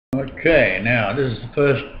Okay, now this is the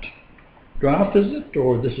first draft, is it?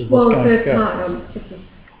 Or this is well, what's the going to first go? part, this is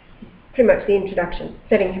pretty much the introduction,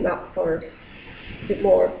 setting him up for a bit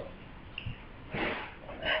more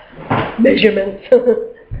measurements.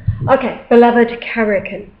 Okay, beloved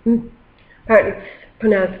Karakan. Apparently it's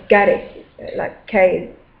pronounced Garik, like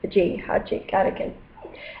K-G, Haji, Karakan.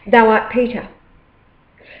 Thou art Peter,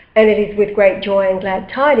 and it is with great joy and glad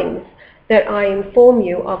tidings that I inform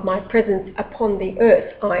you of my presence upon the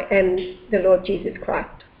earth. I am the Lord Jesus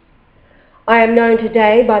Christ. I am known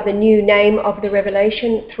today by the new name of the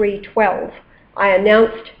Revelation 3:12. I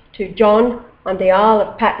announced to John on the Isle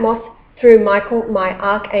of Patmos through Michael, my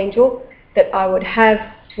archangel, that I would have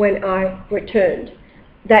when I returned.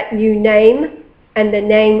 That new name and the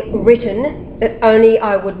name written that only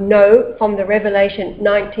I would know from the Revelation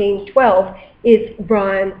 19:12 is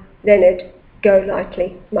Brian Leonard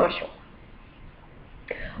Golightly Marshall.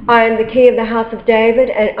 I am the key of the house of David,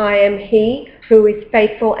 and I am he who is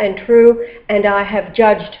faithful and true, and I have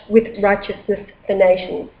judged with righteousness the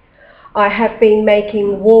nations. I have been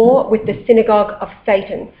making war with the synagogue of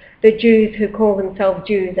Satan, the Jews who call themselves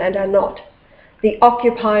Jews and are not. The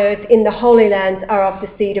occupiers in the Holy Lands are of the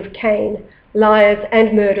seed of Cain, liars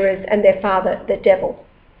and murderers, and their father the devil.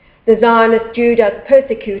 The Zionist Jew does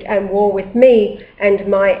persecute and war with me and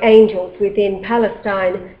my angels within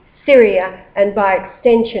Palestine, Syria, and by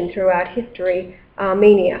extension throughout history,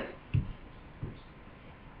 Armenia.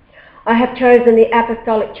 I have chosen the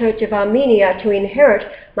Apostolic Church of Amenia to inherit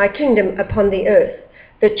my kingdom upon the earth.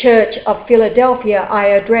 The Church of Philadelphia I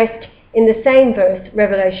addressed in the same verse,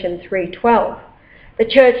 Revelation 3:12. The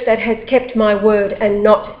church that has kept my word and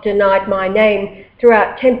not denied my name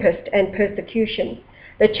throughout tempest and persecution.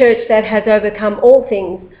 The church that has overcome all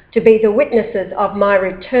things to be the witnesses of my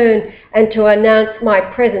return and to announce my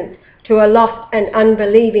presence to a lost and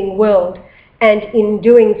unbelieving world, and in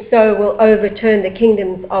doing so will overturn the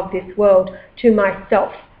kingdoms of this world to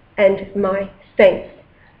myself and my saints.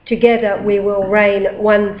 Together we will reign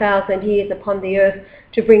 1,000 years upon the earth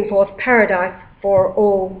to bring forth paradise for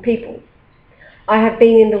all peoples. I have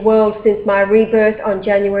been in the world since my rebirth on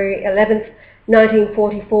January 11th,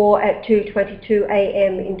 1944 at 2:22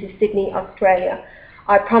 a.m. into Sydney, Australia.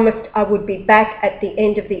 I promised I would be back at the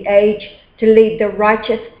end of the age to lead the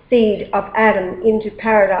righteous seed of Adam into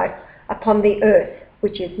paradise upon the earth,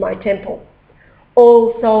 which is my temple.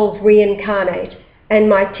 All souls reincarnate, and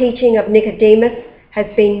my teaching of Nicodemus has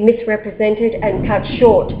been misrepresented and cut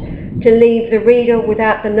short to leave the reader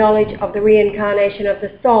without the knowledge of the reincarnation of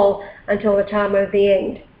the soul until the time of the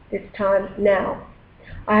end, this time now.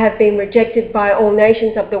 I have been rejected by all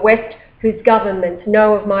nations of the West whose governments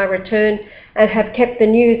know of my return and have kept the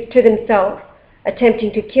news to themselves,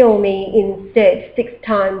 attempting to kill me instead 6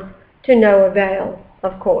 times to no avail,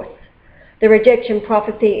 of course. The rejection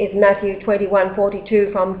prophecy is Matthew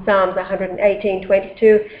 21:42 from Psalms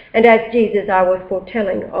 118:22, and as Jesus I was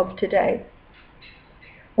foretelling of today.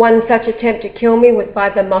 One such attempt to kill me was by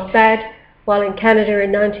the Mossad while in Canada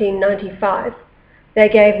in 1995. They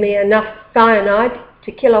gave me enough cyanide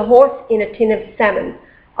to kill a horse in a tin of salmon.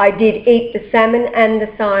 I did eat the salmon and the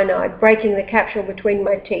cyanide, breaking the capsule between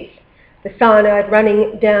my teeth, the cyanide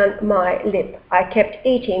running down my lip. I kept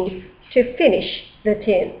eating to finish the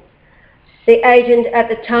tin. The agent at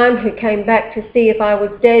the time, who came back to see if I was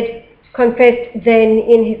dead, confessed then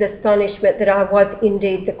in his astonishment that I was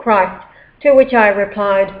indeed the Christ, to which I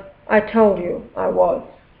replied, I told you I was.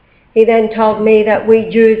 He then told me that we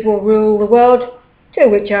Jews will rule the world, to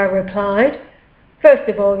which I replied, first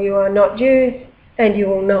of all, you are not Jews, and you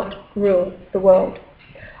will not rule the world.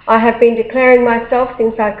 I have been declaring myself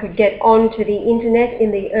since I could get onto the internet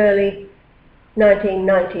in the early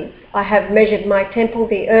 1990s. I have measured my temple,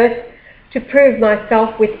 the earth, to prove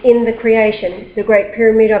myself within the creation. The Great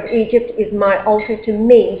Pyramid of Egypt is my altar to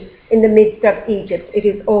me in the midst of Egypt. It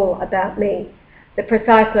is all about me. The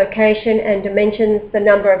precise location and dimensions, the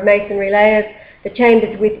number of masonry layers, the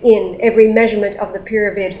chambers within, every measurement of the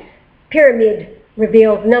pyramid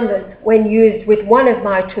reveals numbers when used with one of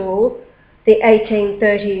my tools, the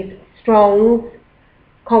 1830s Strong's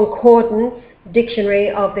Concordance Dictionary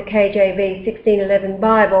of the KJV 1611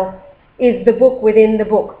 Bible, is the book within the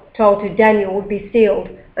book, told to Daniel would be sealed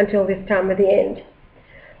until this time of the end.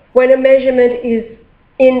 When a measurement is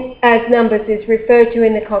in as numbers is referred to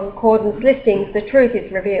in the concordance listings, the truth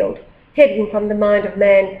is revealed, hidden from the mind of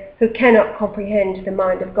man who cannot comprehend the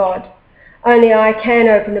mind of God. Only I can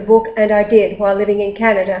open the book, and I did while living in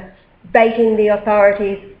Canada, baiting the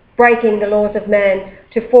authorities, breaking the laws of man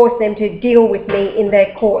to force them to deal with me in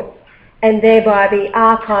their courts. and thereby be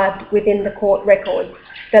archived within the court records,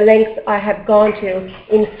 the lengths I have gone to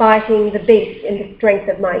in fighting the beast in the strength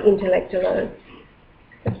of my intellect alone.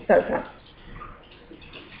 So far.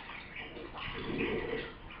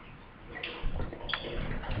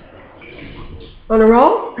 On a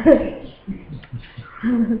roll?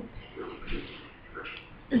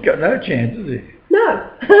 He's got no chance, has he?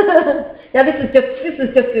 No. Now this is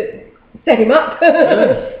just to set him up.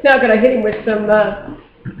 Now I've got to hit him with some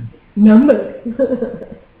numbers.